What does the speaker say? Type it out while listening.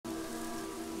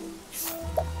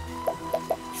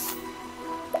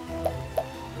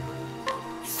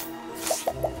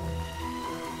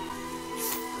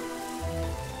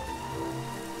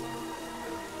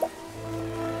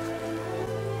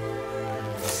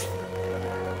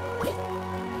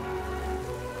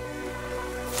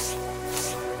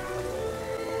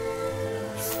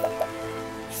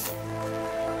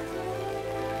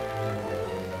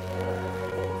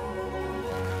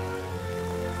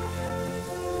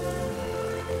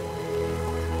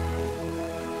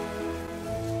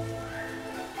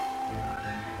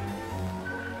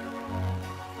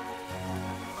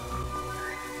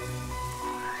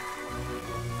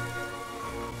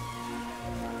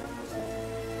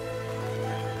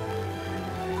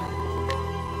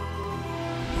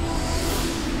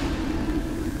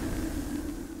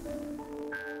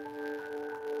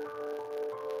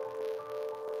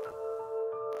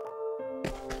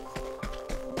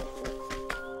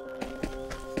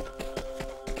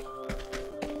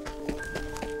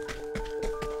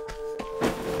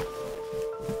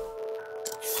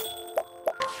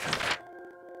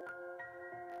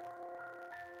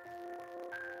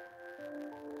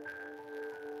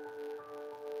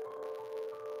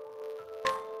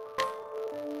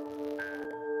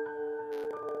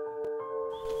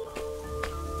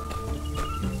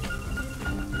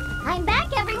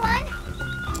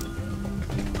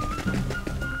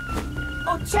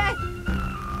Oh, Chet!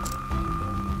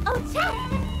 Oh, Chet!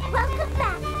 Welcome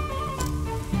back!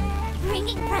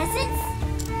 Bringing presents?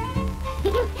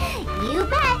 You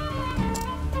bet!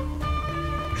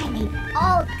 I made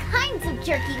all kinds of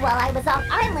jerky while I was off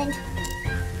island.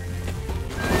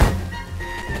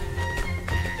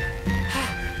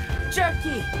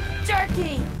 Jerky!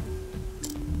 Jerky!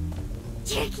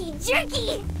 Jerky,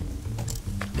 jerky!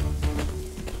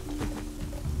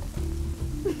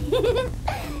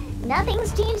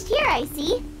 Nothing's changed here, I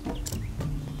see.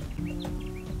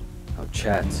 Oh,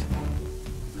 Chet.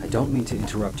 I don't mean to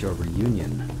interrupt your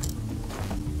reunion,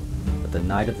 but the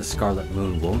Night of the Scarlet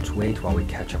Moon won't wait while we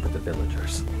catch up with the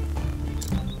villagers.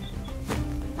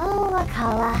 Oh,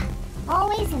 Akala.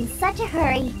 Always in such a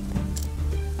hurry.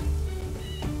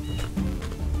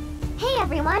 Hey,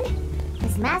 everyone!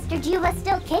 Is Master Juba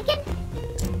still kicking?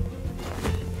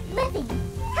 Living,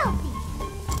 healthy.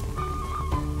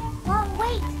 Long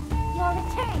wait, your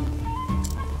return.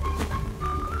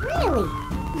 Really?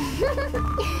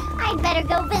 I'd better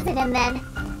go visit him then.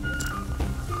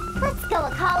 Let's go,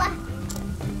 Akala.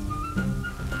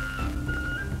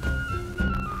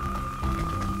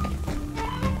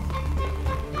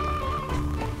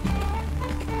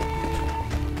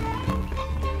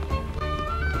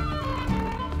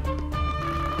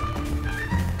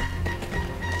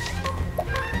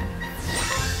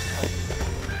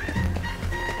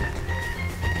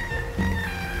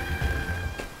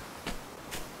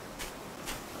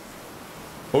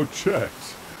 Oh, Chet,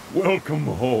 welcome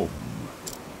home.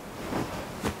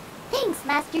 Thanks,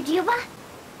 Master Juba.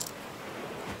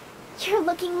 You're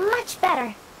looking much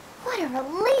better. What a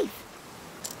relief.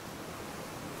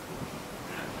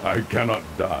 I cannot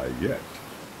die yet.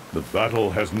 The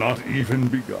battle has not even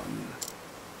begun.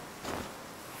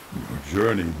 Your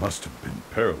journey must have been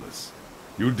perilous.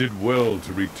 You did well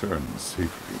to return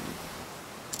safely.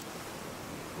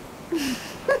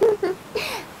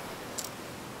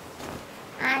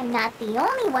 I'm not the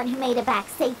only one who made it back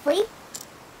safely.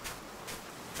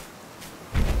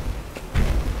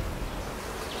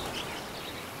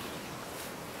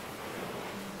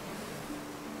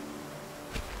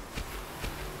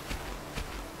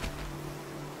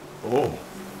 Oh.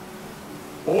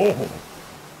 Oh.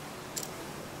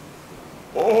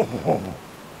 Oh.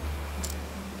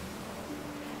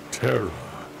 Terra,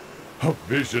 a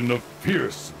vision of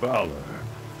fierce valor,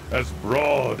 as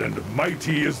broad and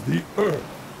mighty as the earth.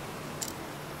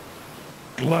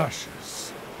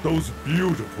 Glacius, those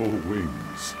beautiful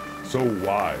wings, so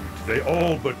wide they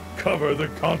all but cover the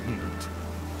continent.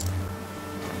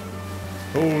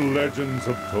 O legends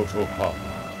of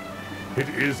Totohama, it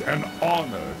is an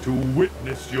honor to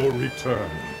witness your return.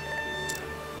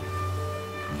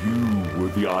 You were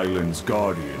the island's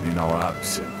guardian in our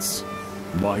absence.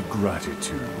 My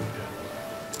gratitude.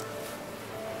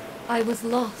 I was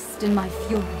lost in my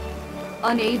fury,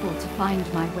 unable to find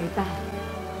my way back.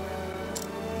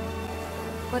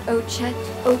 But Ochet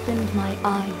opened my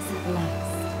eyes at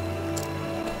last.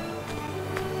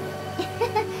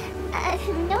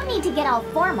 No need to get all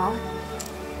formal.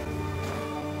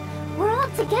 We're all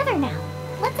together now.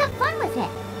 Let's have fun with it.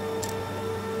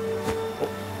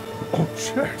 Oh,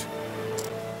 Chet!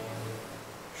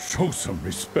 Show some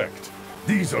respect.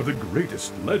 These are the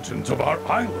greatest legends of our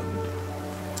island.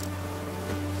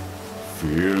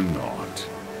 Fear not.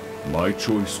 My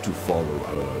choice to follow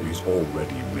her is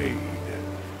already made.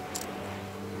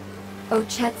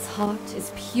 Ochet's heart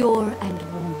is pure and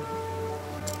warm.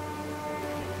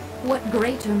 What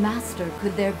greater master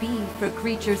could there be for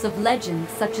creatures of legend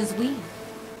such as we?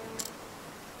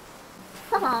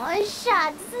 Aw,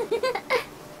 shucks.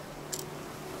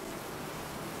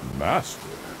 Master,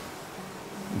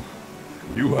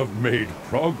 you have made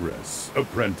progress,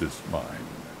 apprentice mine.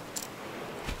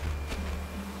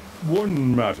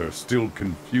 One matter still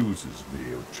confuses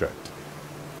me, Ochet.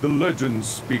 The legends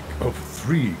speak of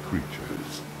 3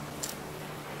 creatures.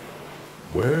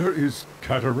 Where is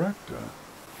Cataracta?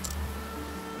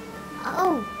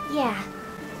 Oh, yeah.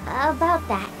 About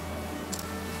that.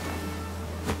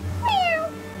 Meow.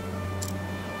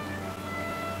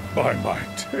 By my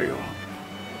tail.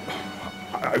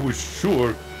 I was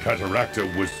sure Cataracta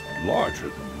was larger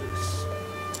than this.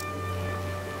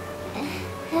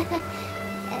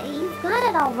 You've got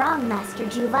it all wrong, Master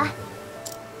Juba.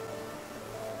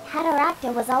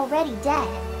 Cataracta was already dead.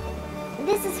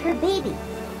 This is her baby.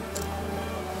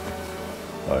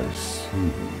 I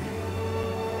see.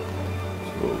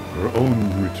 So her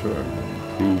own return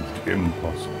proved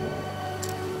impossible.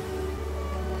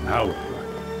 Now,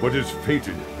 what is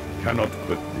fated cannot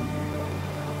but be.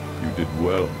 You did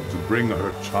well to bring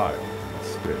her child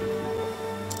instead.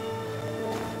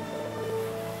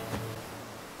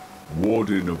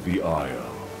 Warden of the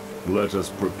Isle, let us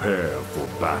prepare for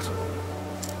battle.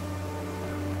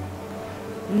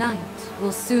 Night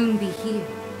will soon be here.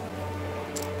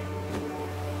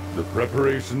 The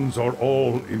preparations are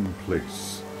all in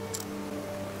place.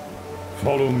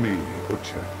 Follow me,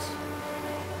 Ochet.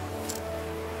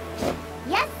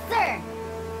 Yes, sir!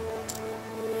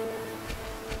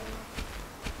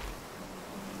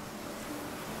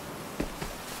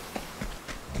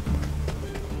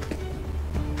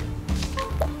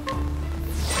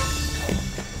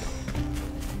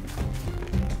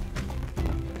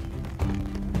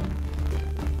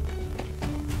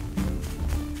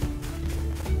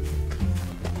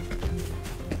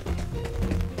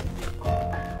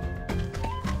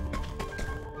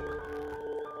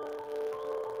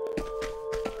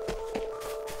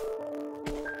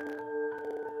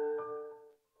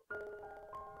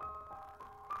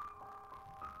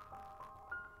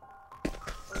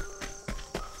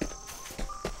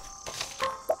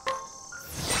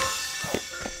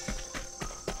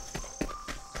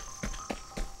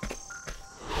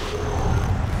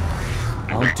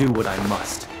 I'll do what I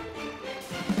must.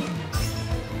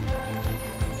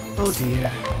 Oh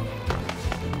dear.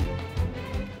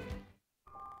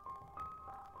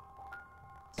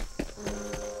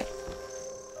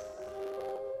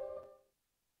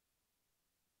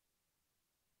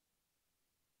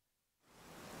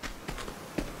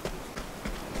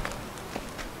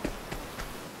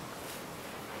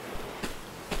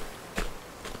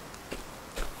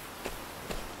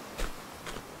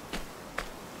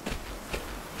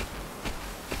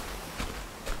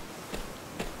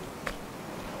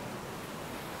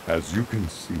 As you can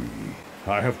see,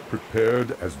 I have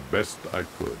prepared as best I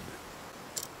could.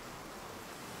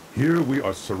 Here we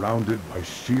are surrounded by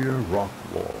sheer rock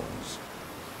walls.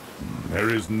 There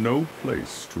is no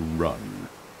place to run.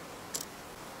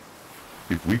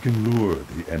 If we can lure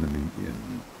the enemy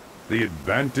in, the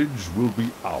advantage will be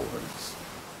ours.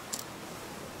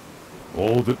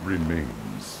 All that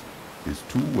remains is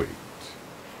to wait.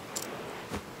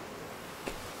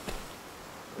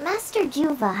 Master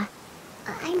Juva,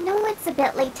 I know it's a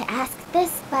bit late to ask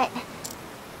this, but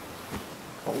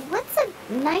what's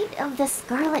a Night of the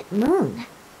Scarlet Moon?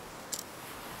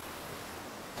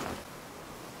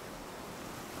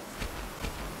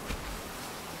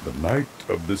 The night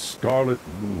of the Scarlet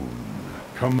Moon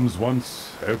comes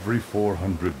once every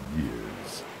 400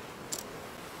 years.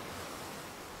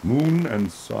 Moon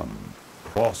and sun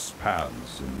cross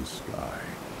paths in the sky.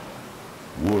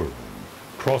 World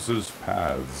crosses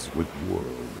paths with world,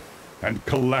 and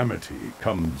calamity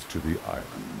comes to the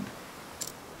island.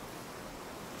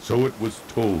 So it was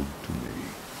told to me,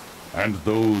 and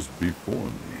those before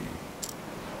me.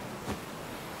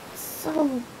 So,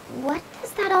 what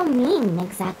does that all mean,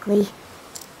 exactly?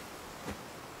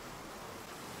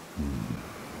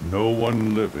 No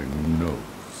one living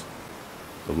knows.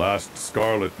 The last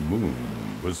Scarlet Moon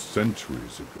was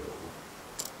centuries ago.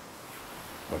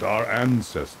 But our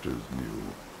ancestors knew,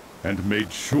 and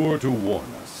made sure to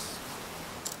warn us.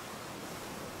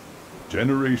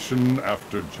 Generation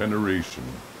after generation,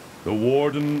 the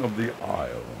Warden of the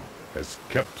Isle has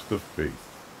kept the faith.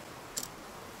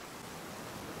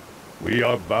 We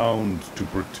are bound to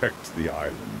protect the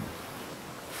island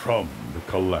from the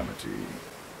calamity.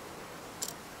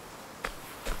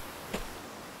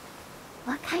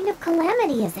 What kind of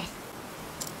calamity is it?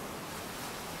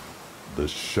 The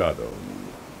Shadow.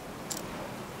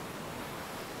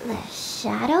 The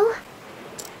shadow?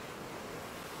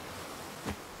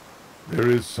 There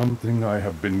is something I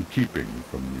have been keeping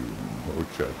from you,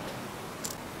 Ochet.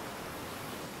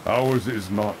 Ours is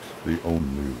not the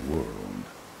only world.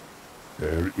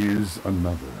 There is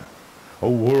another, a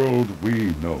world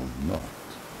we know not.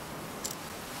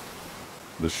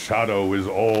 The shadow is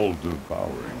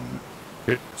all-devouring.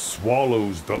 It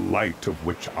swallows the light of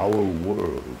which our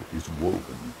world is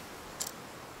woven.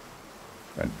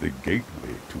 And the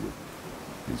gateway to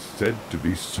it is said to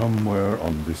be somewhere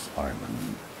on this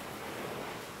island.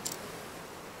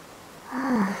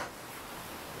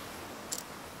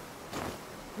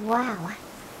 Wow,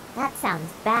 that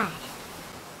sounds bad.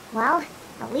 Well,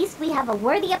 at least we have a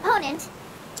worthy opponent.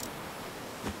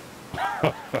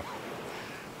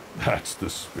 That's the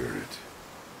spirit.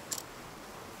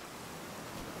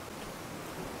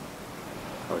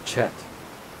 Oh, Chet.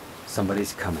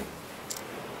 Somebody's coming.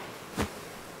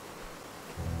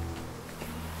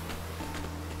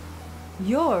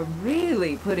 You're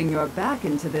really putting your back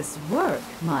into this work,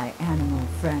 my animal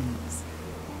friends.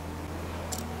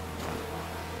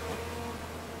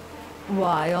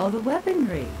 Why all the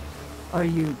weaponry? Are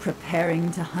you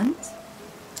preparing to hunt?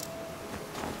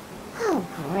 Oh,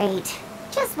 great. Great.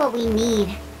 Just what we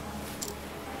need.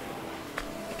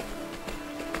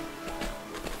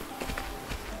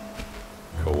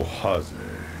 Kohaze.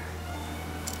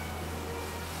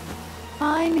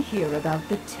 I'm here about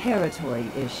the territory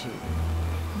issue.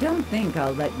 Don't think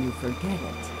I'll let you forget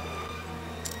it.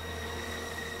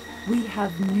 We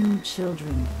have new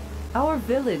children. Our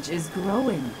village is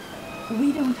growing.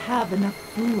 We don't have enough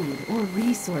food or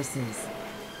resources.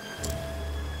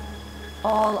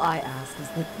 All I ask is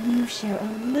that you share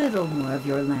a little more of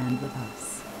your land with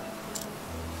us.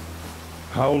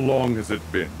 How long has it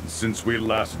been since we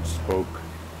last spoke?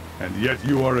 And yet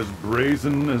you are as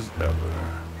brazen as ever.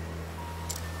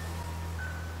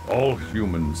 All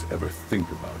humans ever think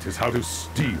about is how to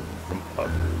steal from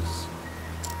others.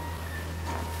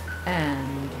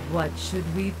 And what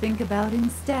should we think about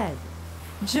instead?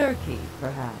 Jerky,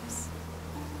 perhaps?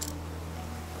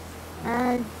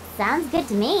 Sounds good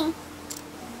to me.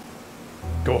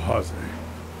 Kohaze,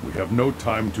 we have no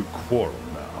time to quarrel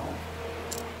now.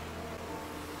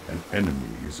 An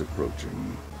enemy is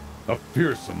approaching. A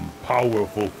fearsome,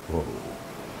 powerful foe.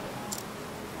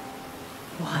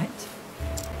 What?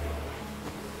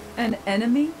 An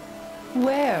enemy?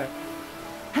 Where?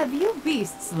 Have you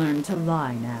beasts learned to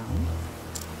lie now?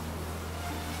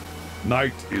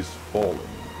 Night is falling.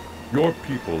 Your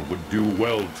people would do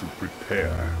well to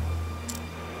prepare.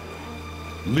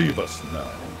 Leave us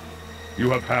now. You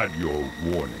have had your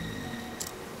warning.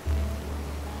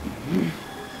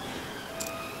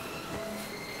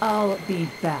 I'll be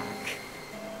back.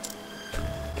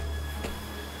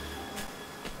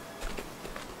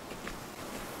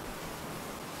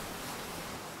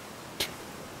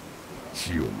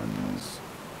 Humans.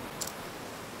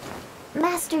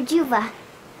 Master Juva,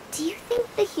 do you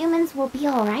think the humans will be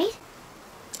alright?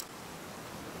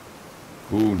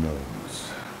 Who knows?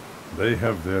 They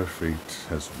have their fate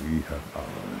as we have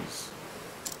ours.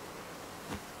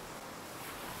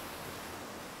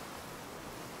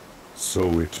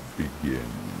 So it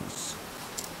begins.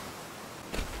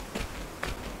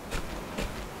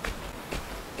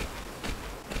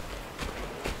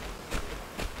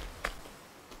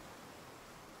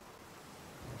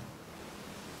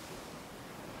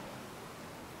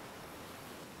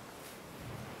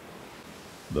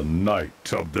 The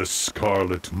night of the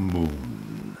Scarlet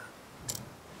Moon.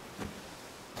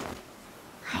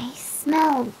 I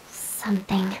smell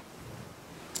something.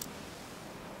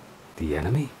 The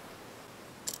enemy?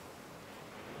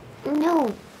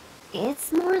 No,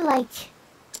 it's more like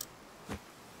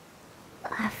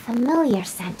a familiar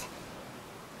scent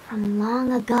from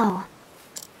long ago.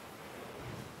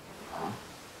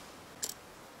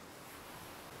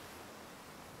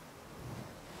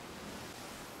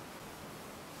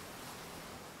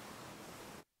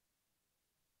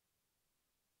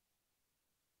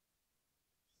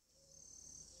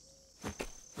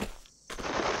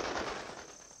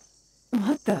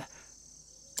 What the?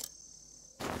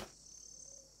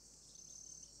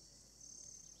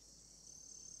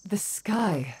 The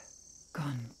sky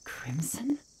gone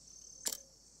crimson?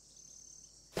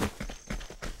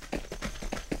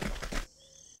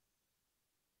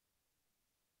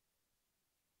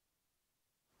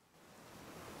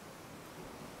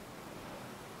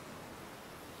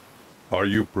 Are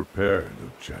you prepared,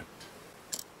 Ochet?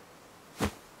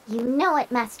 You know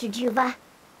it, Master Juva.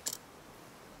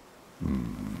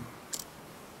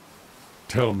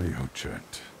 Tell me,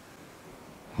 Ochet.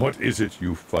 What is it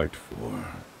you fight for?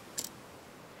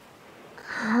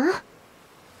 Huh?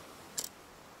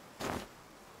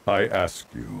 I ask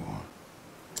you.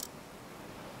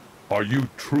 Are you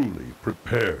truly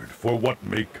prepared for what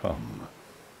may come?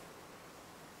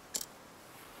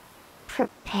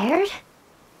 Prepared?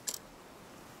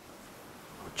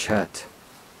 Chet.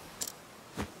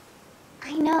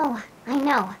 I know, I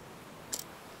know.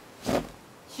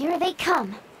 Here they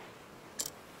come.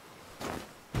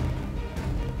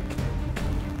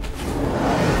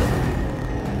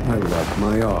 I like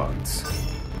my odds.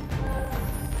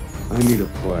 I need a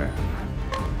plan.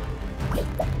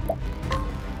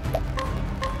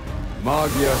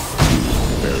 Magya,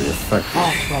 very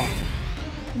effective.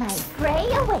 My prey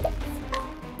awaits.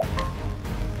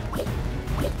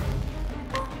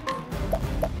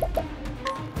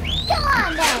 Come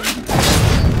on, then!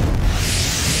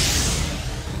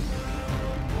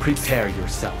 Prepare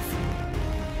yourself.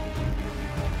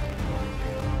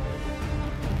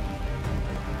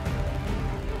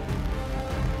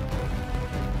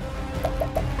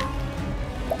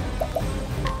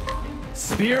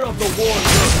 Spear of the Warrior!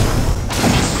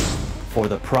 For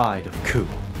the pride of Ku.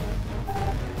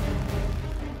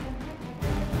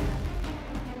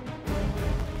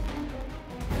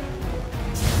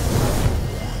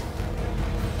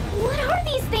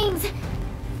 things!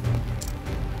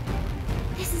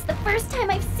 This is the first time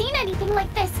I've seen anything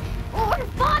like this, or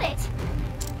fought it!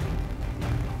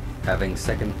 Having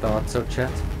second thoughts, Ochet?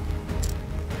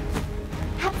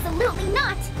 Absolutely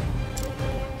not!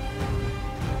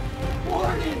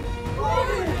 Warning!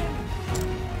 Warning!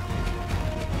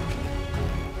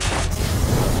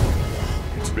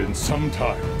 It's been some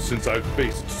time since I've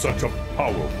faced such a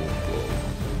powerful foe.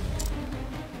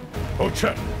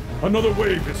 Ochet, another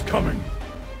wave is coming.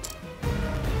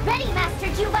 Ready, Master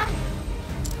Juba!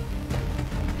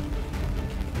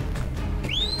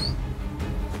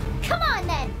 Come on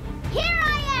then! Here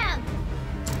I am!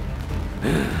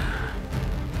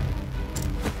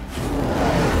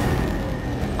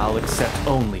 I'll accept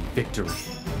only victory.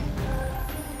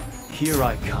 Here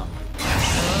I come.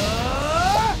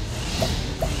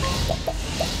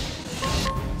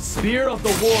 Spear of the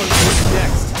Wars is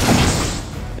next.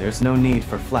 There's no need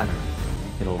for flattery.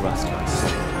 It'll rust my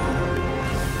soul.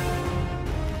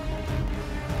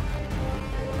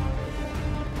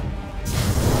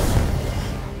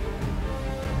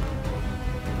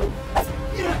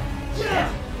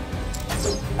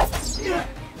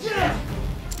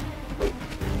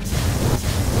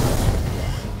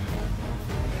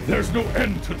 There's no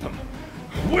end to them.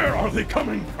 Where are they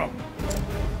coming from?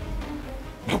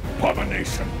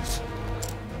 Abominations!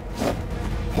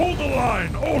 Hold the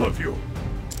line, all of you!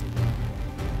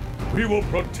 We will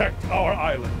protect our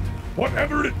island,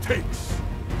 whatever it takes.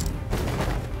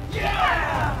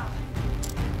 Yeah!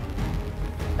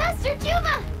 Master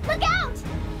Juba! Look out!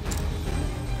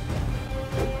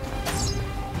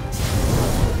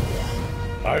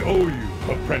 I owe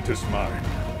you, apprentice mine.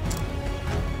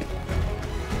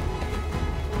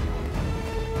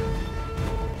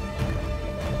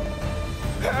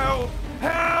 Help!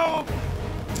 Help!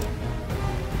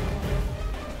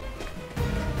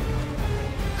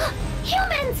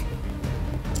 Humans!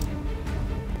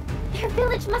 Their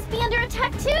village must be under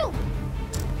attack too!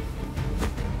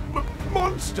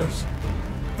 Monsters!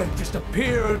 They just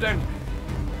appeared and...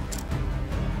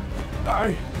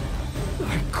 I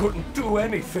couldn't do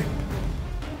anything.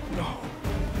 No.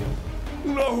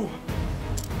 No!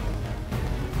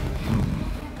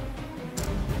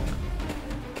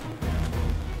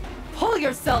 Pull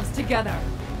yourselves together!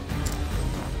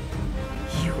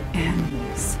 You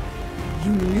animals.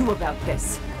 You knew about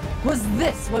this. Was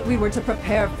this what we were to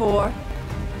prepare for?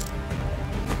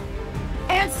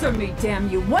 Answer me, damn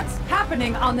you! What's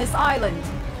happening on this island?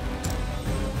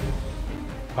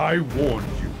 I warned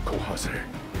you, Kohase.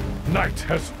 Night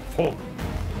has fallen.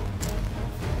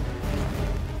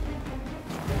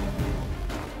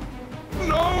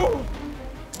 No!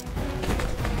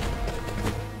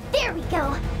 There we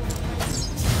go!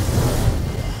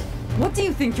 What do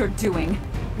you think you're doing?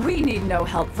 We need no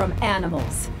help from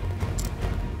animals.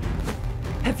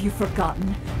 Have you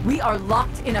forgotten? We are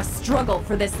locked in a struggle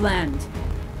for this land.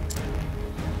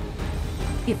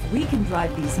 If we can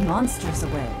drive these monsters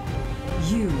away,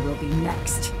 you will be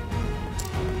next.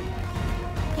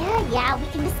 Yeah, we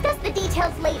can discuss the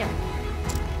details later.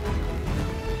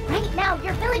 Right now,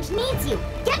 your village needs you!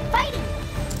 Get fighting!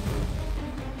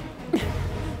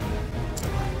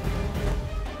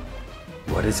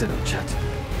 What is it, Ochet?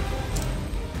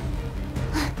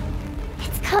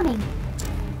 It's coming.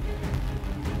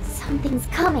 Something's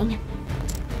coming.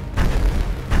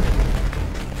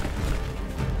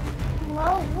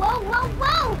 Whoa, whoa, whoa,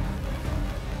 whoa!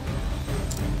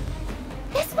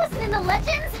 This wasn't in the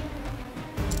legends?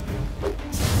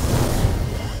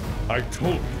 I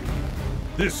told you,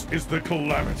 this is the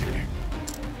calamity.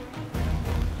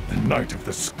 The Night of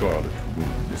the Scarlet Moon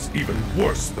is even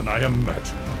worse than I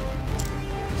imagined.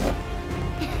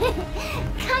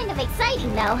 Kind of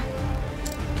exciting, though.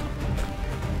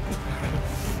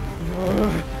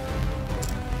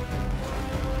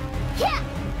 Yeah!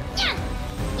 Yeah!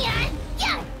 Yeah!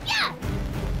 Yeah! Yeah!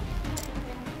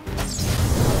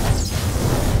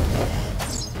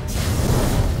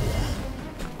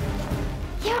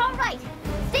 You're all right.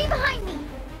 Stay behind me.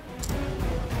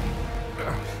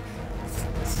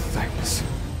 Thanks.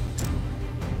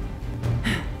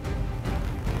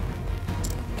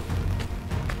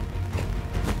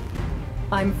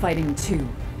 I'm fighting too.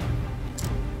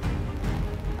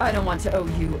 I don't want to owe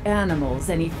you animals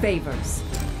any favors.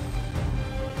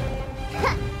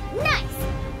 Nice!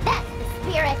 That's the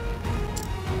spirit.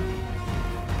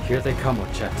 Here they come,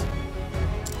 Ochet.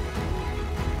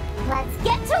 Let's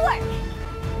get to work.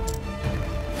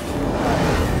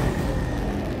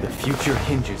 The future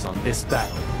hinges on this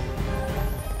battle.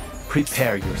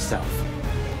 Prepare yourself.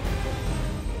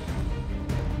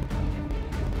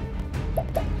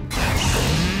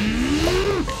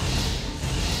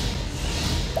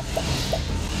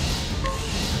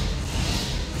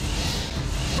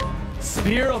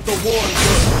 fear of the war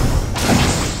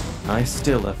good. I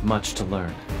still have much to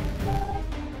learn.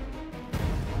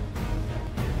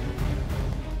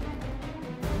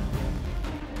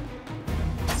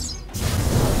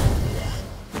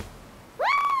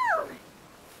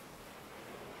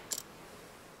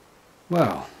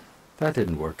 Well, that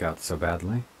didn't work out so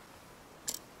badly.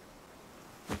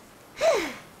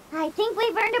 I think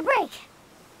we've earned a break.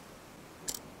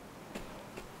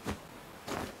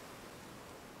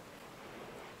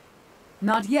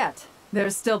 Not yet.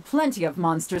 There's still plenty of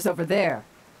monsters over there.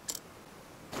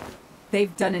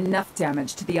 They've done enough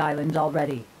damage to the island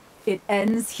already. It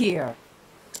ends here.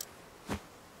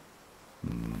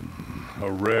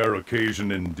 A rare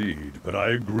occasion indeed, but I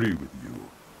agree with you.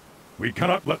 We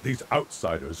cannot let these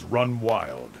outsiders run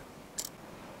wild.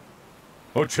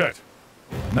 Ochette,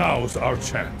 now's our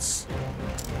chance.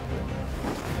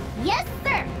 Yes,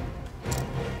 sir!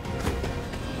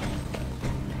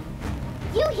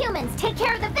 You humans take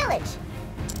care of the village!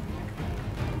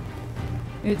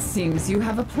 It seems you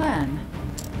have a plan.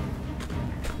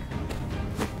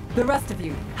 The rest of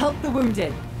you, help the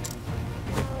wounded.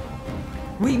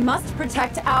 We must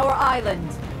protect our island.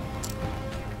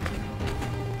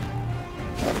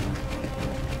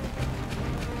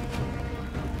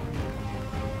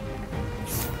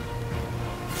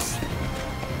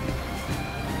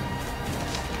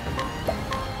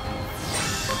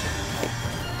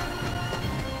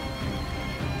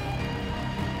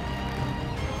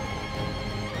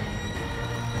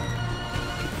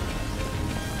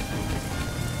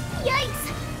 Yikes!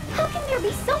 How can there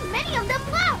be so many of them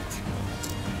left?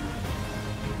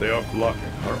 They are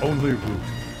blocking our only route.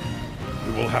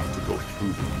 We will have to go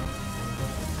through them.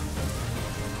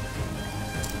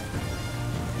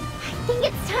 I think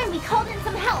it's time we called in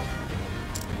some help.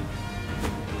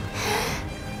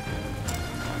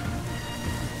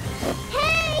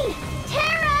 Hey!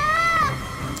 Tara!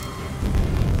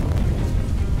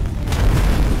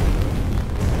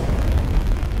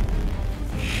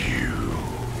 You.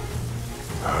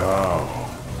 How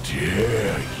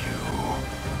dare you?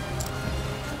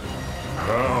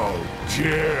 How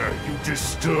dare you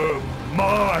disturb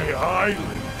my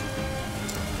island?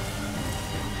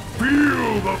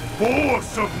 Feel the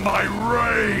force of my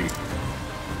rage!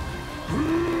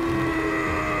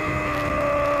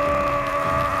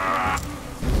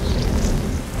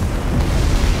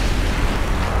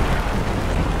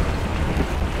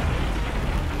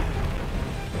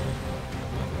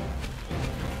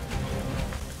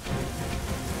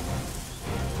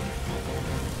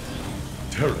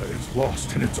 Terra is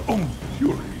lost in its own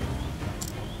fury.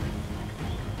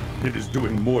 It is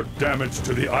doing more damage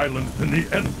to the island than the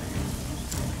enemy.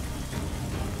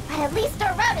 But at least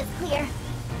our route is clear.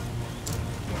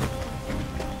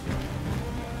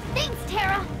 Thanks,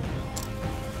 Tara!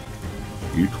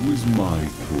 It was my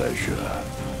pleasure.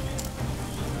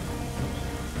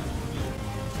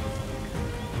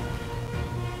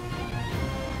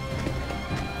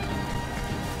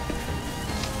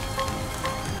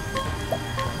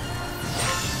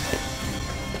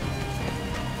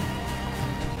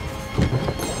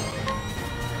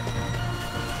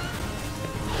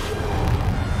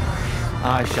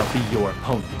 I shall be your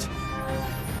opponent.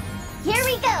 Here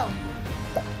we go!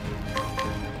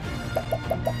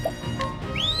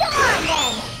 Come on,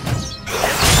 then!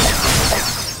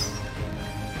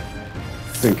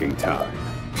 Thinking time.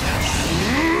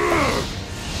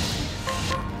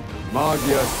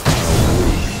 Magias.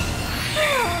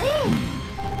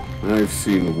 I've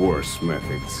seen worse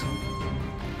methods.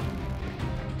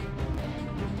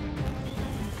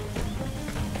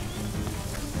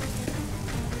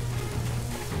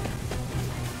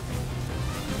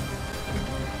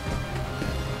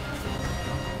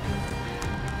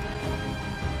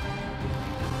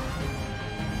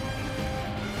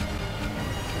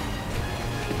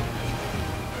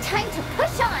 Time to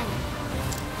push on!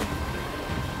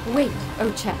 Wait,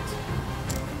 Ochette.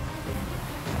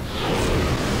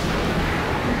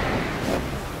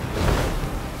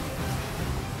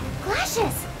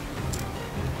 Glacius!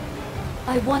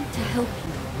 I want to help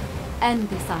you end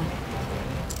this island.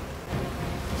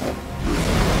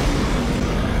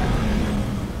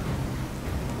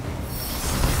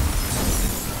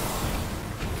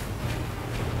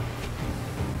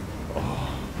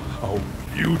 How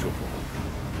beautiful!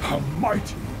 How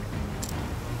mighty!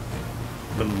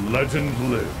 The legend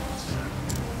lives.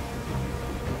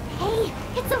 Hey,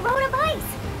 it's a road of ice!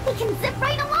 We can zip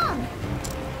right along!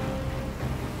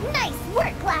 Nice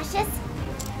work, Glacius!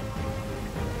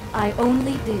 I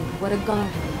only did what a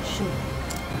guardian should.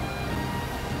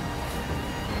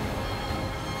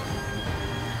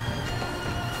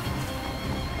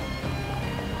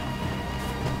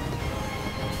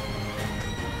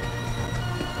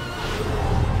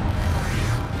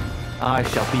 I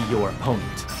shall be your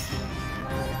opponent.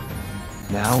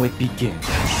 Now it begins.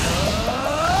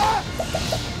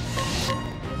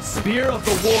 Spear of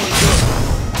the Warrior!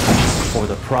 For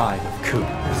the pride of Ku.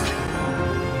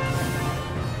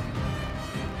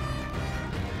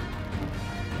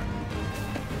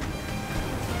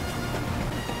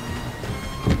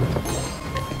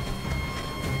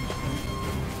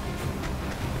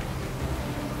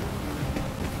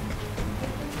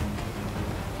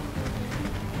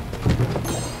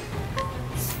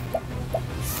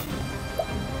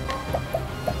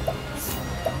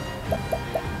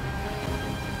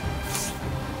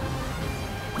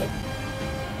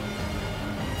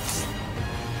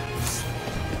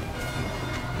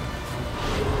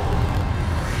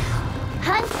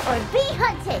 Hunt or be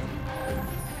hunted!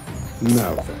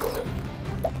 Now then.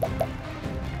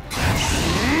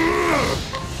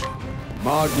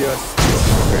 Magya skill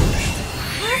finished.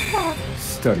 Perfect!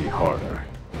 Study harder.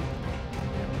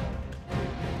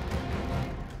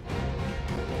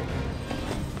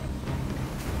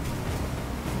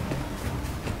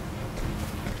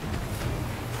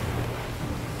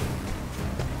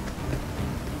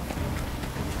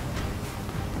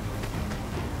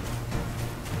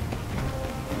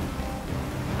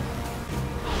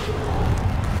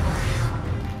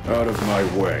 Out of my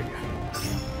way.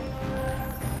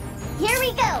 Here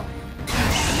we go!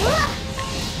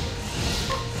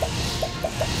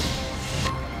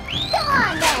 Come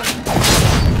on then!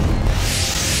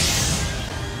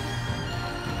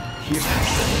 Here.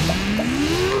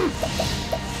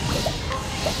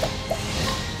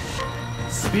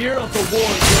 Spear of the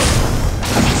Warrior!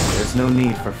 There's no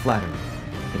need for flattery.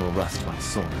 It'll rust my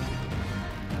sword.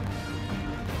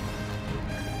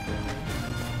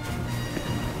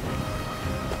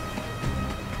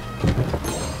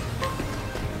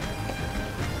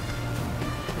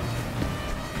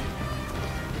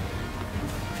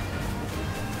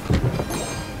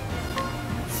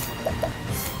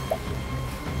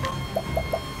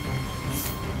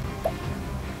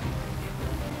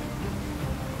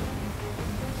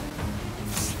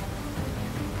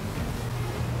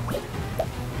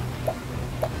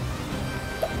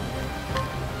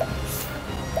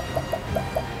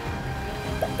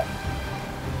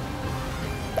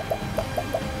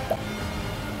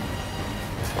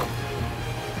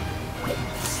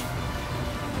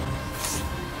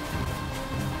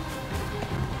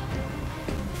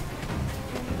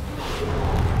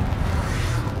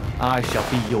 I shall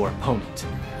be your opponent.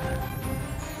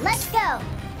 Let's go!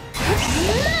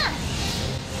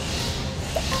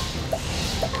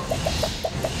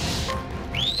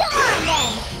 Come on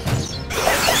then!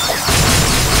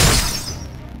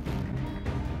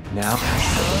 Now.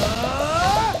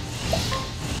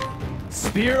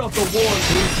 Spear of the War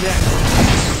who's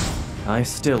next? I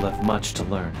still have much to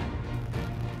learn.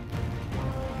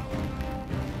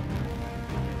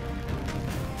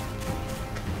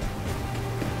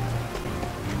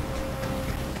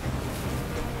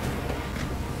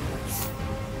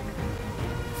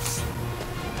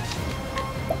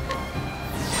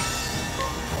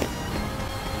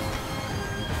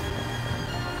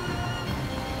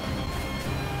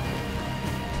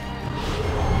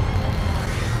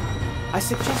 I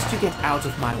suggest you get out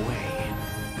of my way.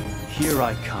 Here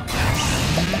I come.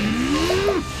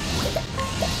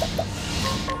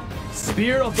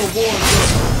 Spear of the Warrior!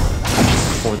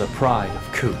 For the pride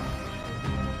of Ku.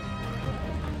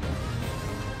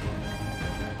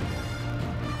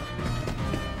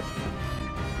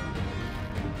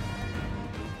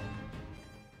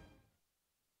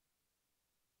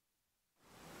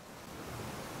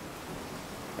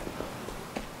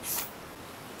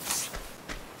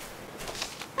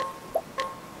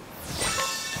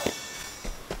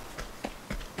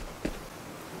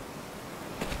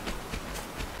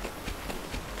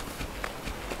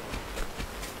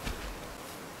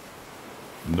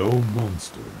 No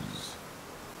monsters.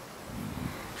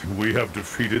 We have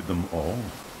defeated them all.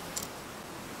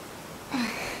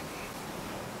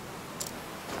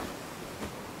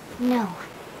 No,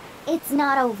 it's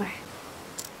not over.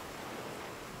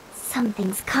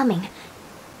 Something's coming.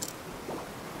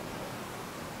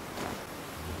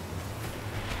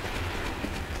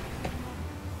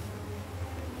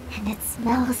 And it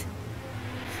smells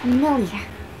familiar.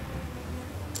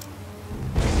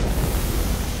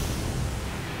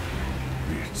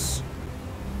 It's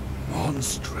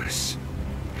monstrous,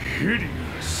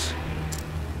 hideous.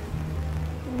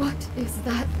 What is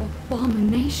that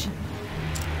abomination?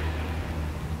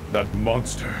 That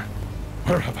monster.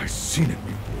 Where have I seen it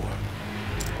before?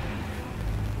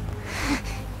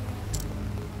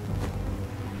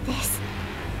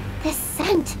 This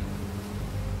scent.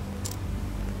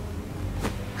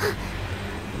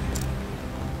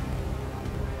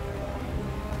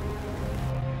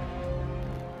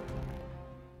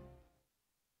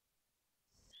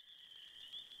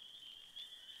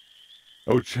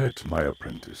 Ochet, my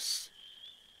apprentice.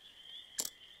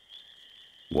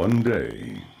 One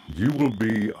day, you will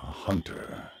be a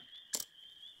hunter.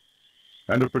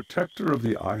 And a protector of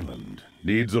the island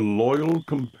needs a loyal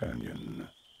companion.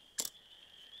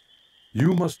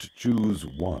 You must choose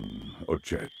one,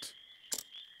 Ochet.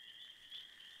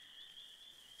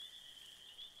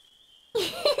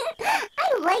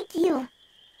 I like you.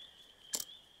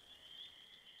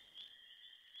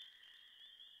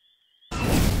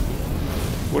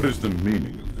 What is the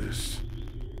meaning of this?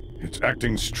 It's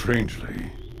acting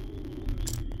strangely.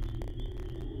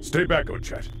 Stay back,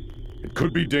 Ochet. It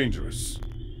could be dangerous.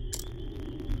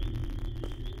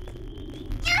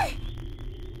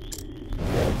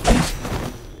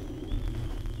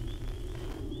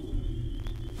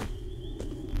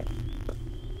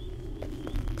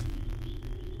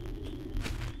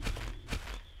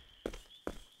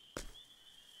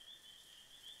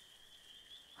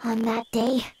 On that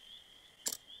day,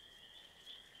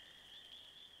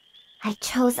 I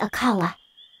chose Akala.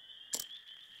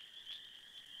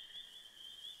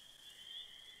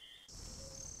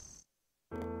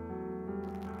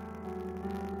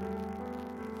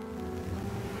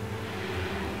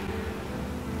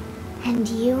 And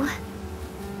you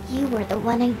were the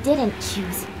one I didn't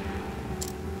choose.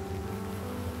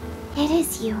 It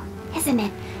is you, isn't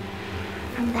it?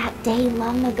 From that day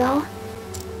long ago?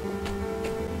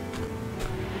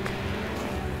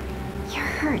 You're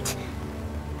hurt,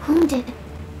 wounded,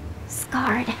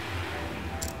 scarred.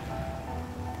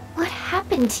 What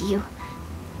happened to you?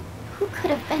 Who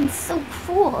could have been so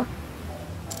cruel?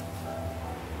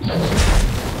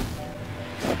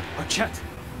 Ochet!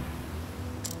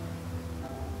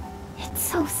 It's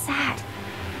so sad.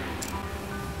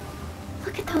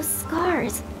 Look at those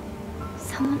scars.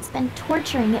 Someone's been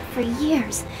torturing it for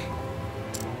years.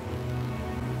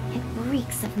 It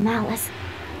reeks of malice.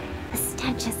 The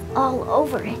stench is all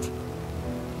over it.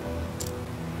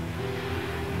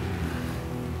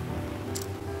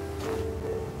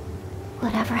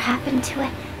 Whatever happened to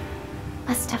it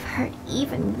must have hurt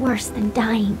even worse than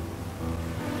dying.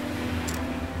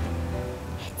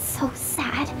 It's so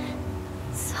sad.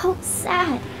 So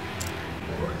sad.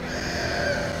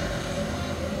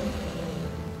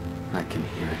 I can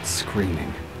hear it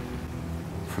screaming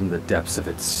from the depths of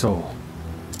its soul.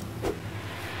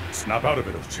 Snap out of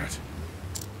it, Ochet.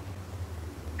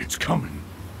 It's coming.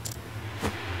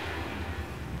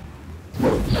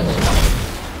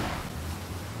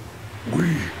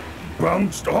 We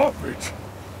bounced off it.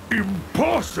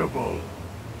 Impossible!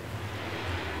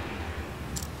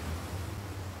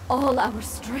 All our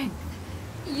strength.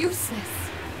 Useless.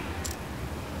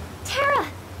 Terra!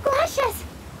 Glacius!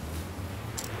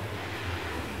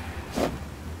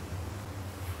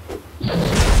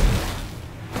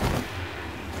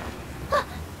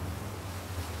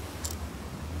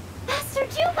 Master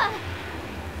Juba!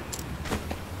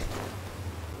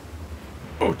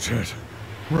 Ochet,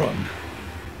 run.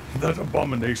 That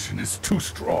abomination is too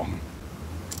strong.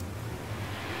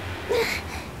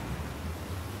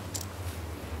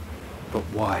 But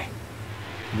why?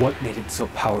 What made it so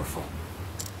powerful?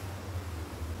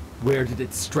 Where did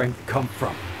its strength come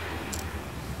from?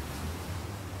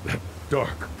 That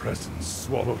dark presence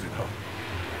swallowed it up.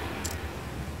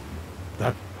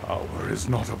 That power is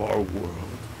not of our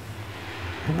world.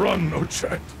 Run,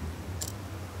 Ochet!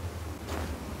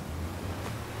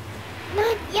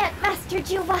 Not yet, Master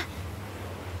Juba.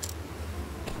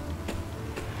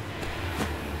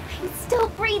 I'm still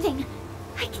breathing.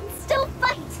 I can still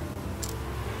fight.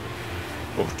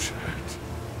 Ochet,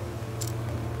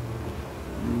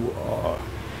 you are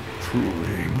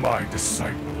truly my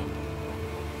disciple.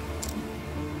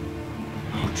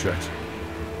 Ochet,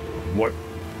 what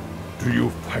do you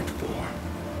fight for?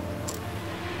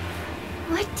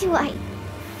 What do I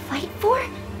fight for?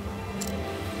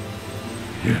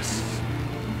 Yes,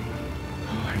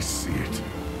 I see it.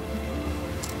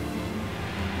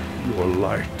 Your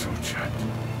light, Ochet.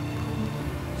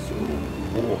 So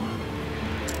warm.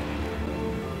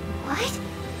 What?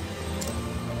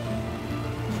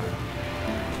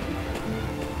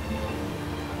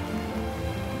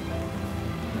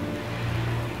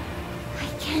 I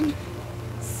can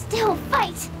still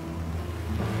fight.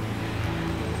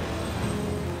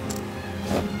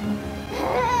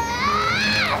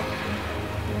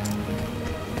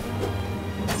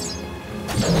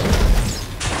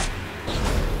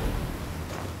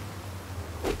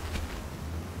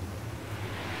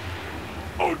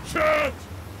 Ochet!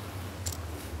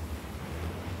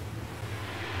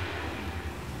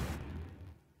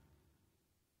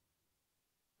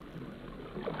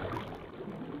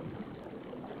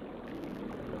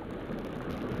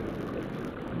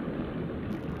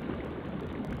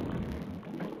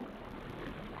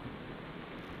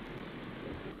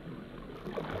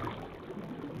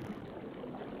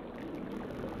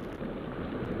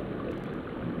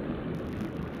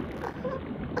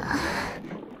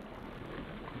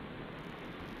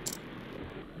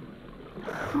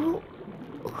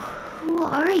 Who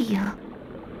are you?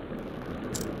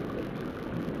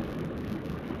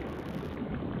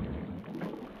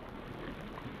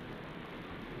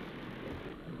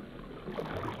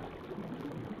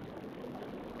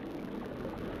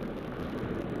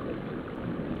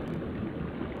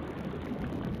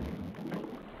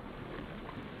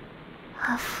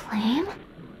 A flame?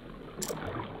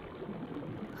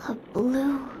 A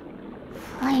blue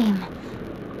flame.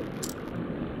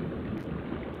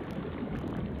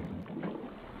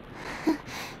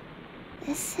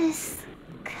 This is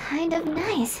kind of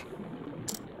nice.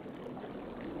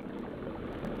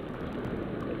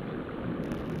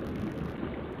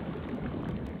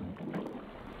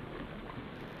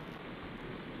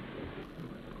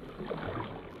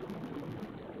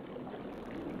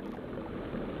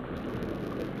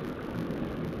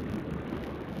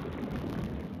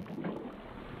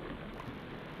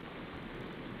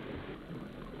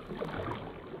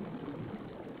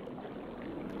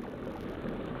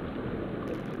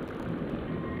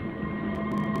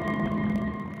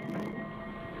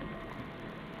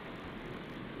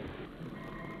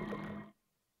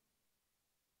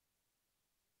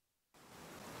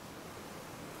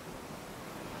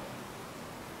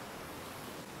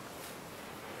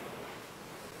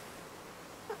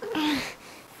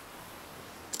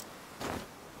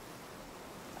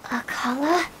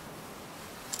 Akala?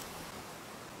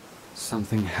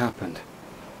 Something happened.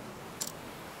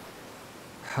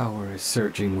 Power is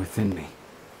surging within me.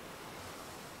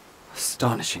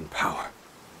 Astonishing power.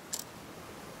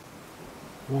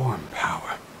 Warm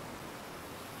power.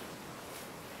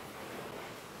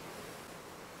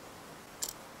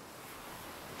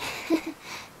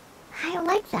 I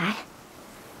like that.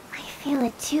 I feel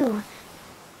it too.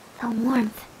 The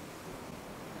warmth.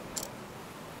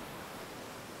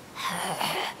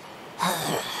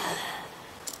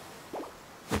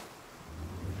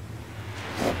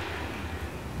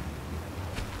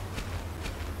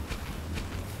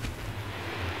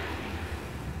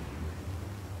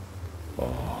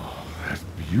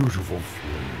 Beautiful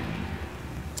flame.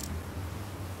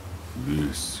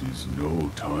 This is no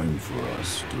time for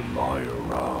us to lie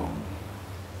around.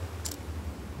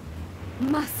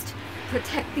 Must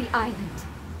protect the island.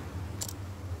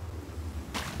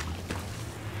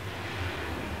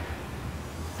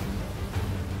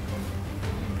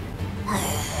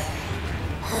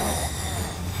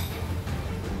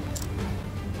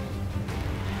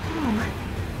 Oh,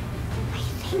 I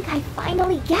think I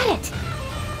finally get it.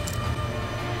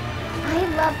 I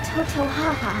love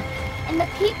Totohaha and the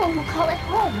people who call it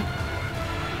home.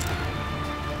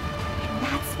 And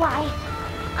that's why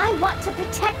I want to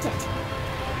protect it.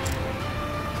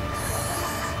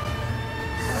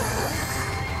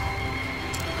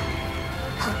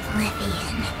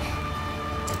 Oblivion.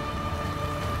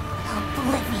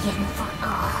 Oblivion for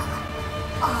all.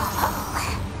 All.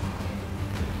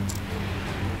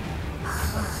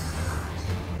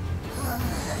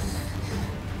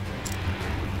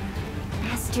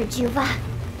 Master Juva,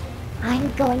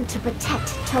 I'm going to protect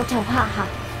Totohaha.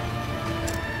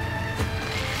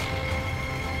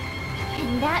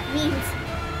 And that means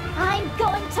I'm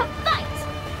going to fight!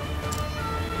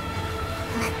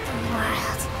 Let the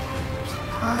world be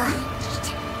plunged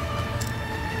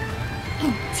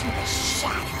into the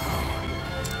shadow.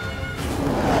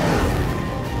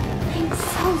 I'm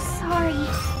so sorry.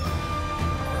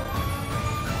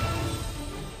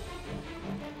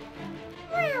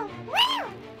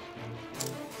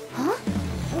 Huh?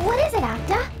 What is it,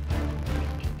 Acta?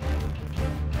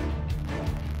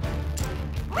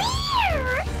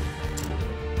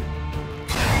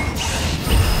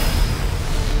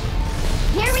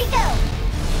 Here we go!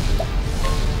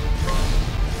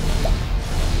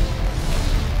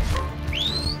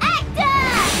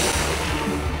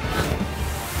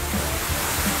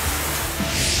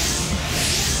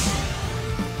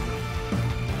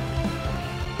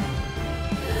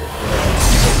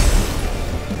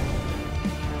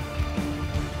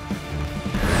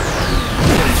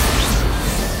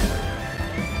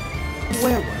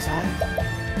 Where was I?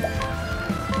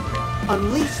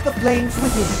 Unleash the flames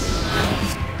within.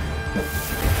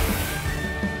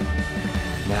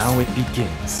 Now it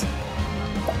begins.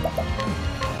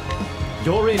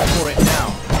 You're in for it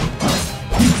now.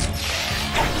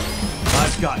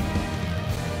 I've got you.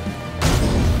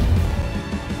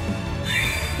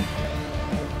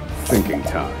 Thinking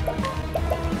time.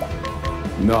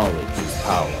 Knowledge is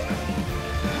power.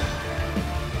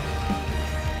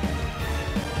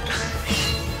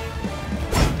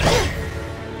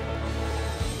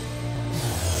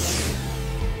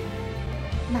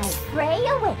 My prey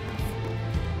awaits.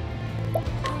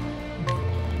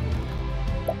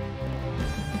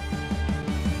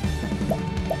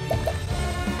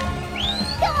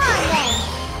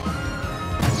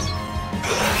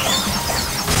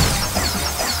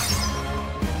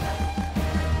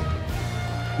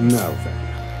 Now then.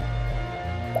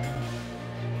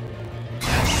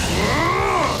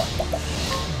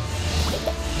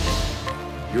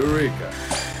 Eureka!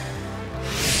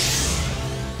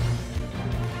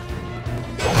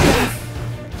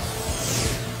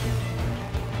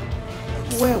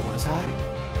 Where was I?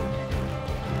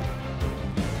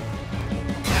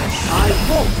 I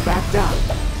won't back down.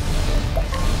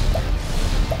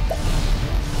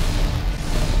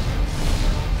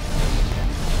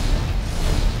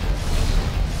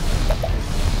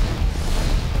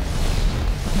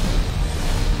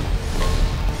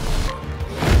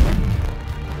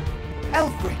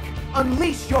 Elfric,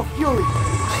 unleash your fury!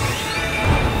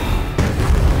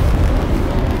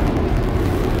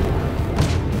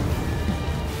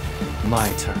 My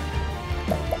turn.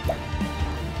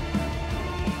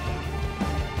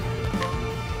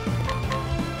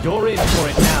 You're in for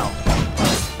it now.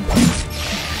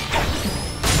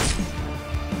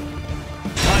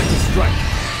 Time to strike.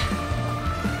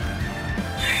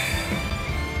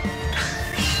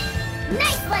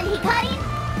 Nice one, Hikari!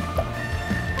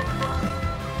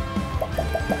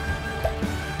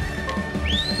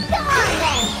 Come on,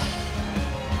 then!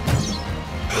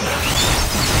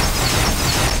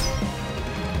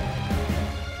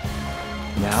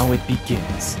 Now it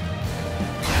begins.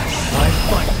 I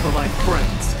fight for my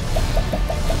friends.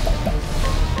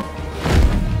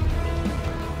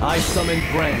 I summon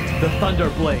Brand, the Thunder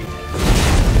Blade.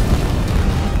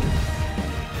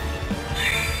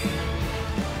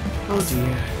 Oh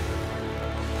dear.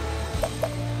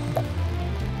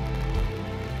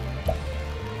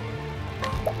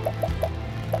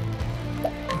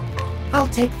 I'll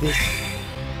take this.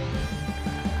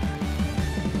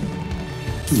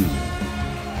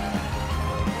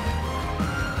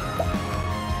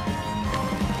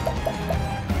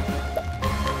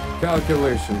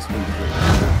 Calculations complete.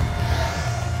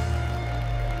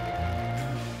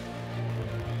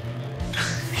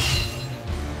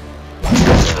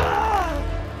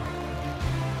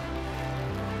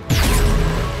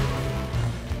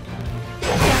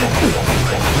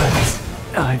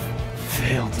 I've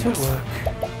failed To work.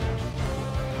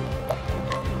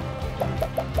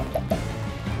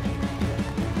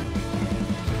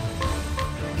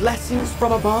 Blessings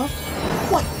from above?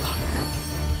 What luck?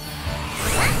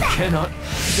 Cannot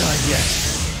die yet.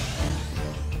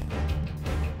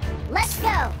 Let's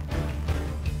go!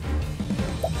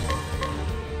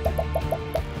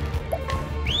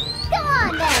 Go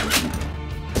on, then!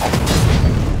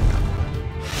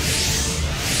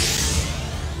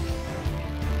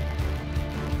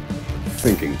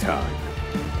 Thinking time.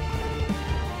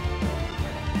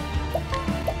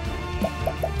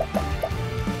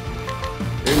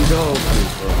 Indulge me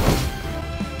for a moment.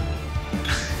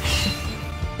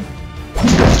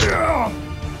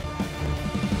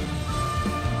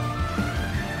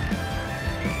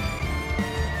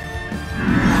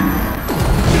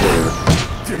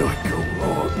 Did I go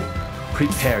wrong?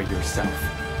 Prepare yourself.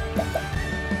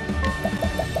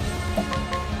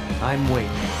 I'm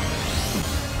waiting.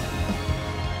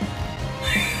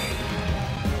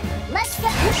 Let's go!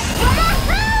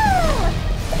 Wahoo!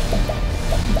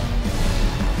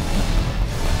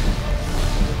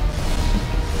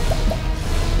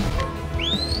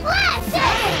 Blast it!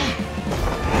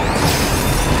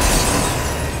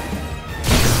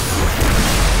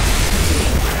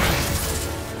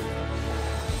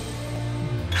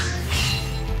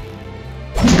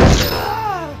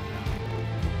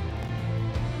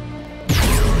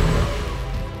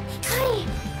 Hikari!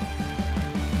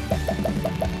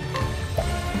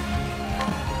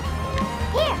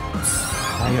 Here!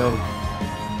 I owe.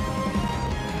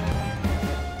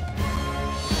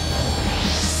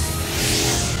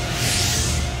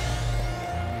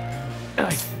 I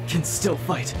can still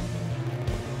fight.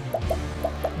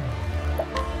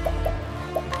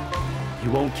 You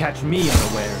won't catch me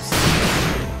unawares.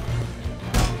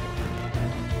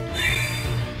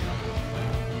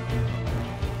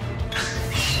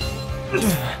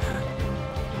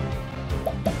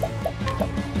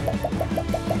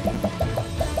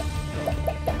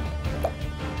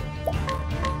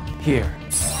 Here.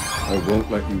 I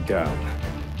won't let you down.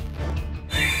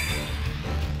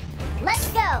 Let's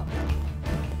go!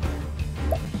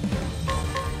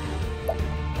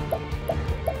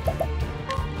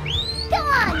 Go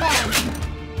on, then!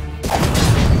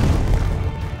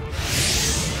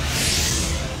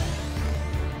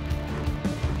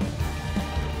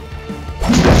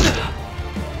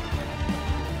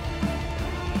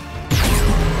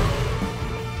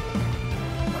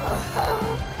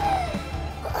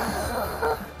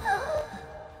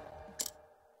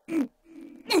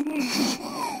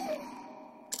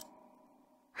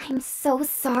 I'm so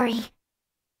sorry.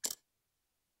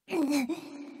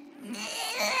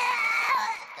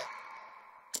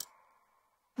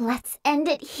 Let's end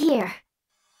it here.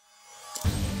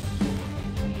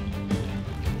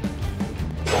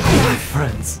 My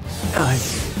friends, I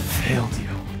failed you.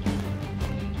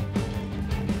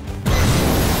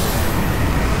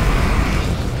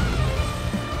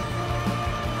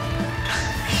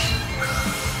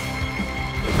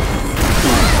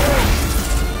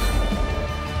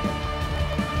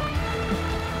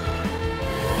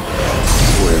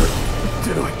 Where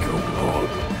did I go wrong?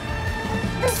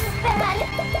 This is bad.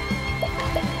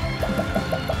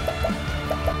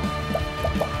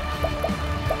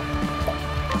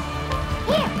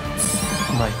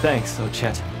 My thanks,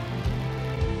 Ochet.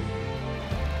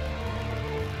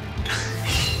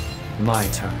 My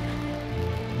turn.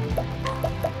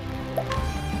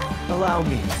 Allow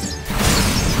me.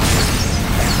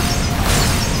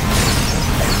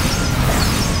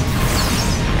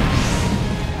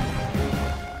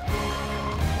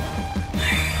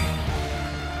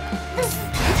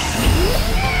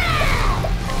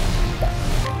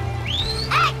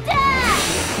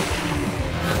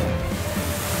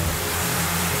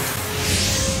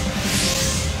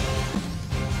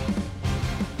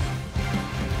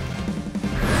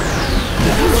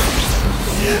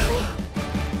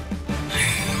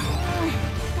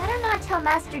 Better not tell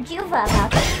Master Juva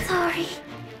about this. Sorry.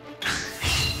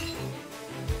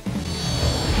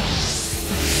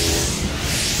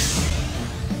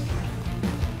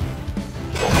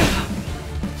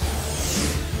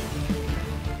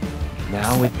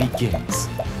 Now it begins.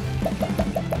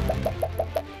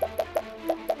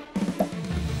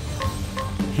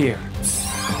 Here.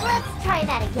 Let's try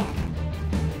that again.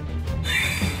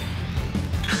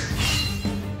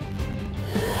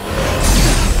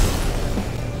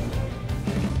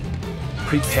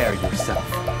 Prepare yourself.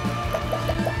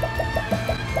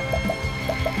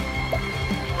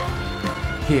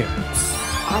 Here.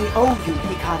 I owe you,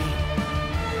 Hikari.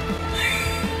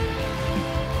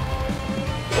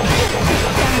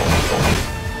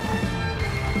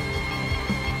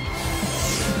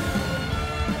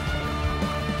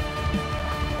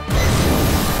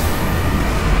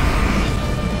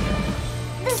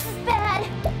 This is bad.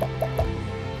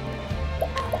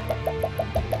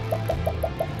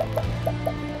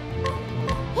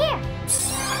 Here.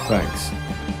 Thanks.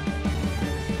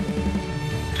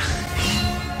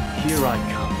 Here I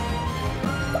come.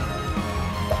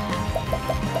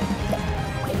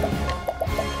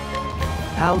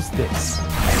 How's this?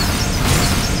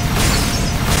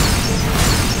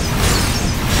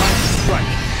 Time to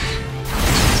strike.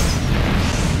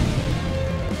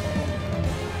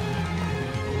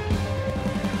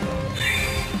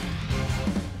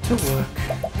 To work.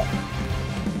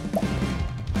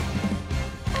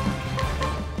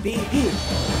 Be healed.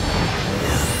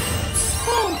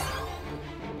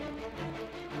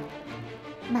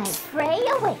 My prey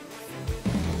awaits.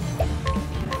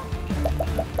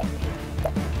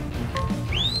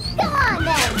 Go on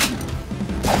then!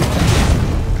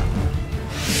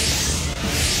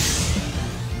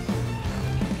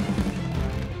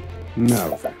 Now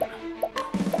then.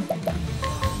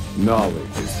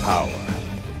 Knowledge is power.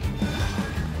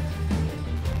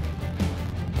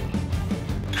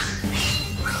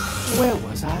 Where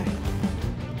was I?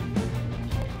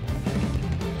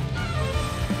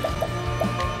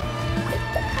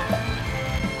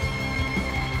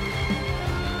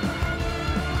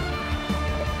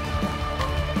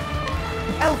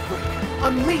 Alfred,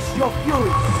 unleash your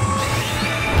fury!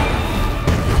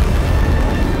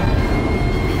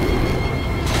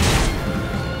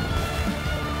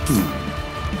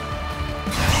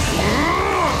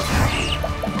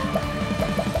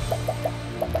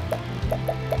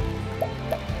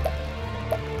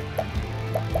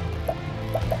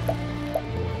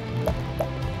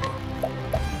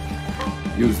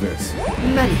 Use this.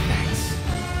 Many thanks.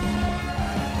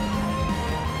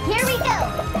 Here we go!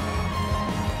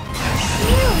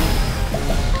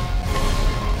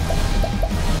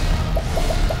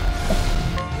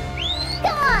 Go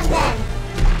on then!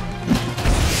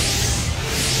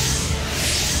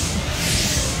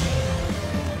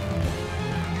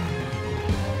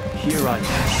 Here I am.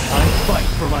 I fight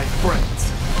for my friends.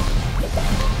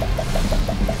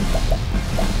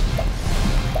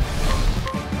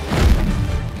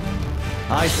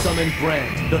 I summon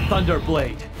Brand, the Thunder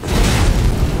Blade.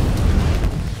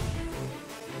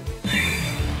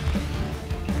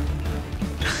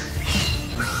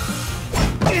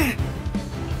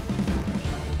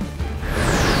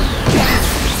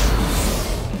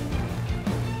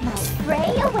 My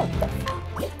prey awaits.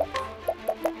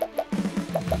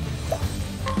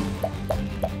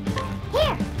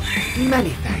 Many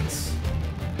thanks.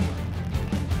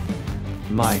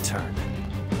 My turn.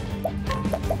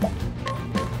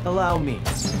 Allow me.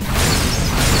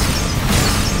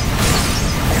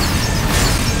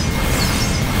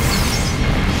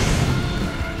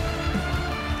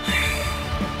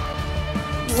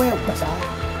 Where was I?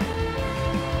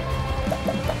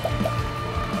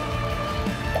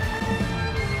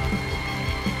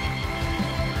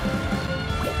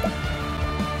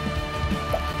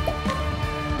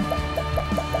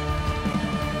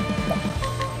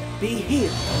 Be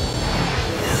healed.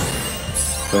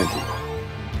 Thank you.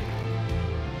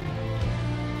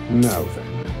 Now then.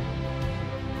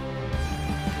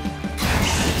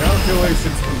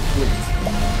 Calculations complete.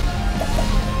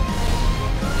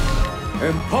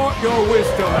 Impart your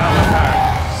wisdom, Alapan.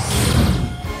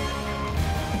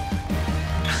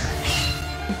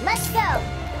 Let's go!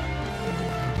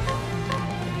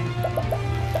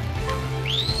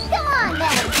 Come on,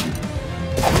 then!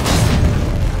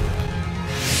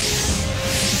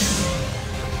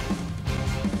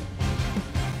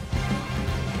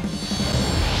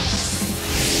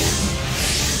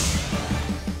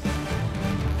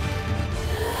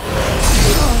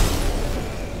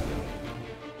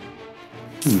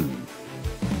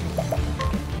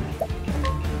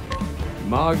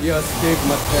 Magia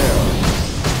Stigmatera.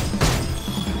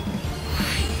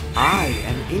 I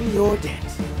am in your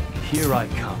debt. Here I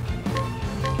come.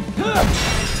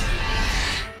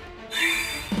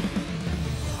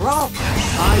 Rob,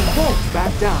 I won't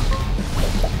back down.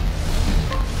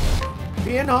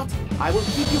 Fear not, I will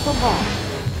keep you from harm.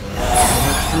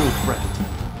 A true friend.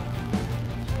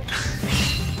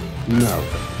 Now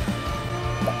then.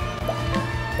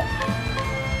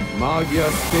 Magia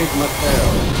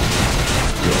Stigmatera.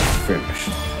 You're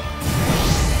finished.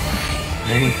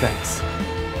 Many thanks.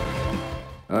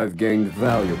 I've gained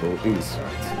valuable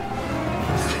insight.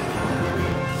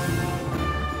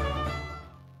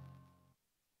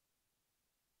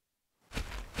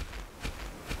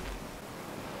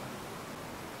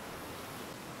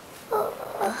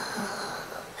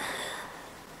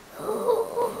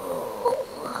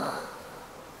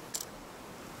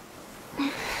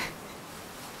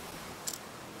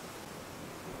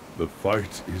 The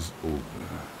fight is over.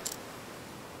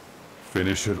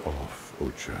 Finish it off,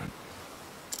 Ochan.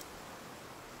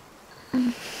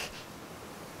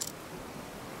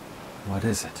 What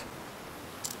is it?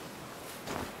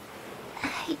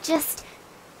 I just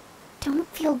don't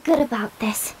feel good about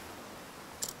this.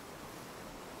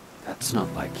 That's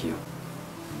not like you.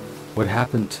 What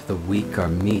happened to the weak are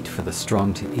meat for the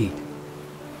strong to eat?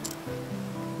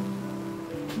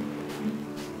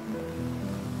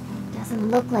 Doesn't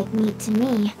look like meat to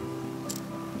me.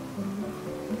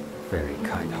 Very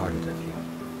kind-hearted of you.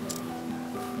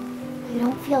 You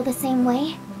don't feel the same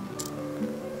way?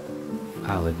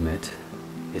 I'll admit,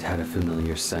 it had a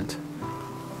familiar scent.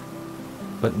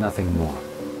 But nothing more.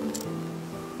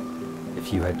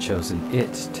 If you had chosen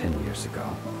it 10 years ago,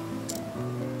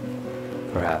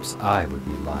 perhaps I would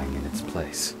be lying in its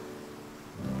place.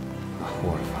 A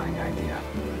horrifying idea.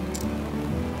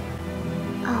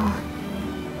 Oh.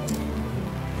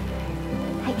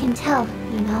 I can tell,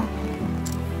 you know.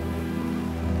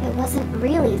 It wasn't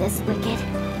really this wicked.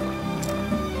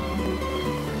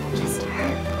 Just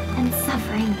hurt and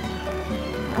suffering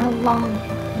for a long,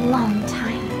 long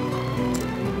time.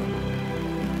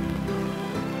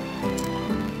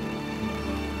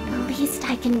 The least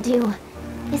I can do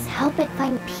is help it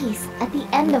find peace at the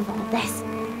end of all this.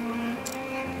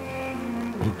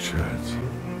 Ochan.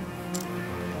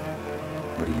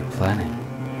 What are you planning?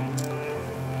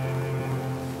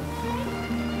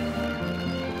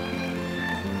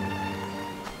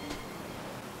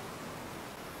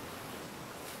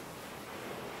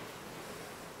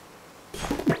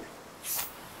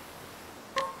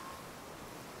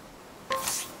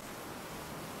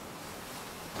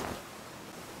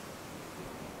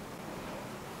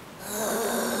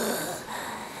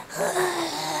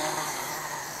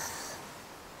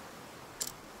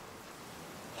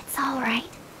 It's all right.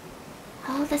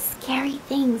 All the scary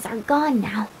things are gone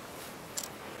now.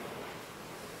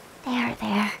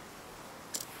 There.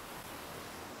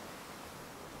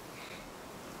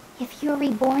 If you're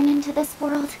reborn into this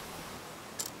world,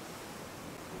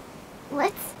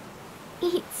 let's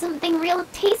eat something real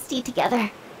tasty together.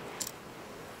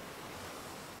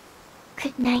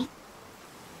 Good night.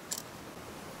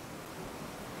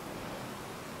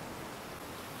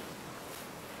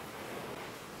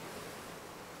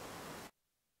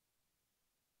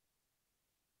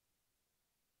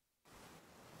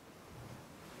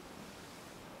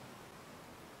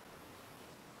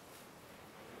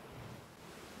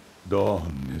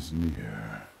 Dawn is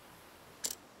near.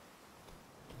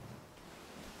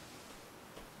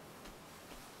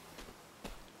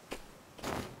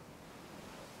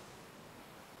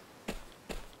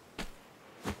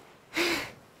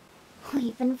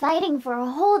 We've been fighting for a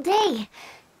whole day.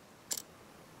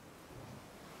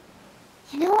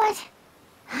 You know what?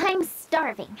 I'm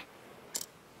starving.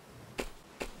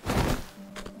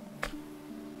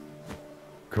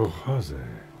 Kohaze.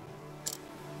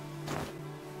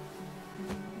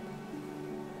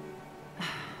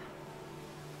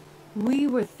 We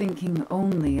were thinking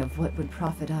only of what would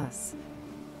profit us.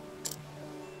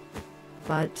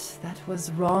 But that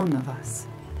was wrong of us.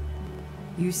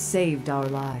 You saved our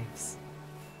lives.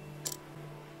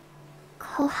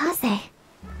 Kohaze.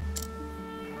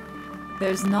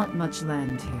 There's not much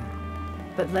land here,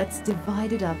 but let's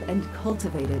divide it up and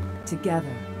cultivate it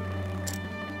together.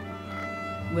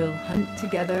 We'll hunt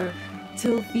together,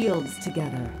 till fields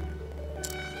together.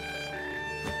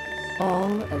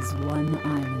 All as one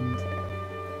island.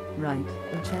 Right,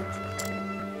 Ochette?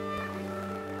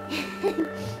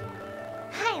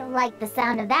 I like the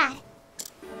sound of that.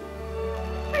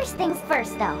 First things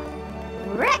first, though.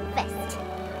 Breakfast!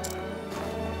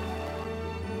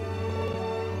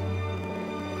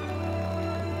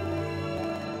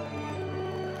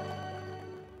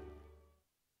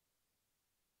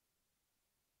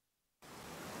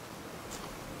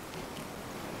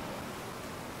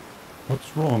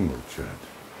 What's wrong, Ochette?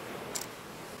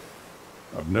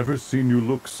 I've never seen you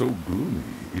look so gloomy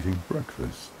eating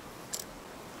breakfast.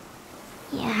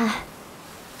 Yeah.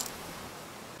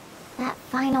 That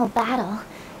final battle,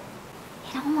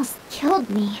 it almost killed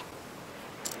me.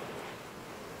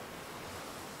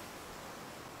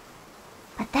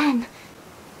 But then,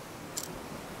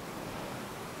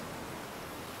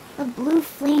 the blue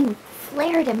flame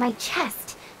flared in my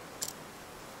chest.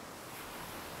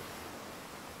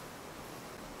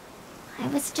 I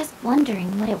was just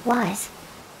wondering what it was.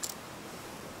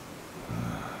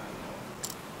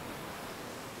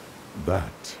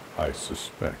 That, I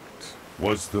suspect,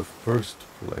 was the first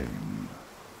flame.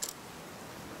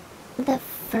 The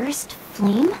first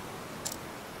flame?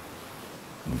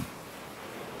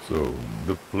 So,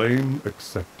 the flame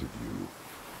accepted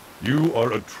you. You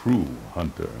are a true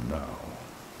hunter now.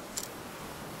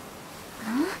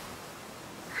 Huh?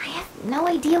 I have no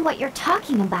idea what you're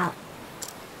talking about.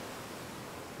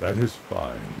 That is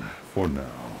fine, for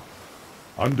now.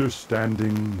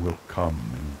 Understanding will come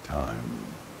in time.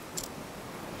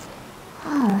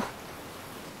 Oh.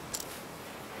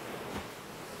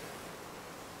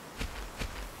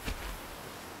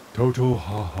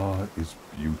 Totohaha is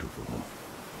beautiful.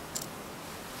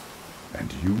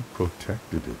 And you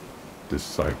protected it,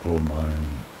 disciple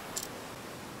mine.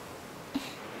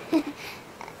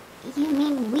 You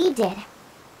mean we did?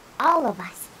 All of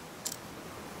us.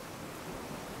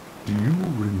 Do you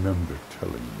remember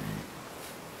telling me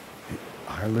the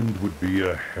island would be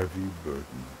a heavy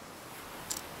burden?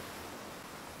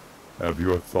 Have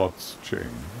your thoughts changed?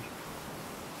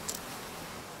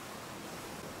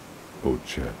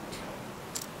 Ochette,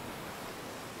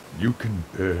 you can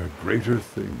bear greater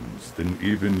things than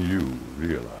even you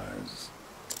realize.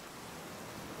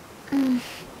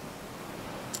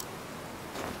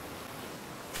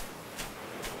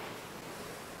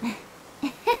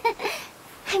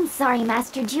 I'm sorry,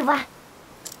 Master Juva.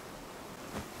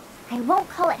 I won't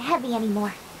call it heavy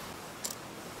anymore.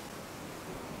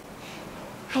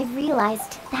 I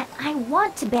realized that I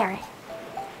want to bear it.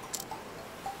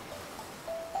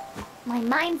 My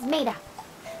mind's made up.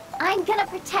 I'm gonna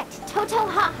protect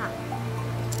Totohaha.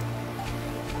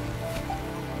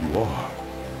 You are.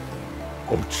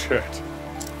 Ochette.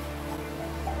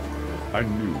 I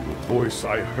knew the voice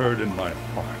I heard in my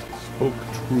heart spoke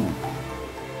true.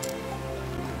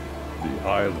 The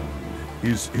island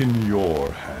is in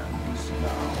your hands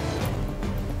now.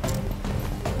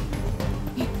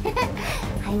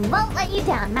 I won't let you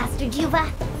down, Master Juva.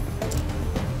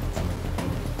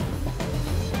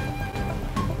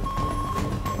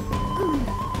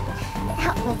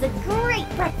 That was a great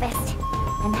breakfast.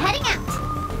 I'm heading out.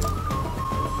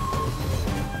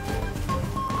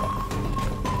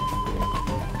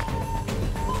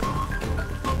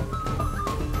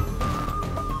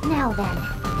 Now then,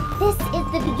 this is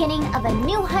the beginning of a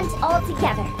new hunt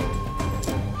altogether.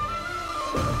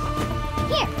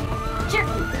 Here,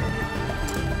 jerky.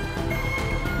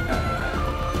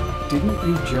 Didn't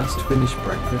you just finish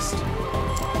breakfast? You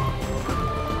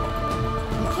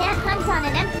can't hunt on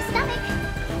an empty stomach.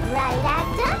 Right,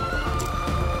 Agda?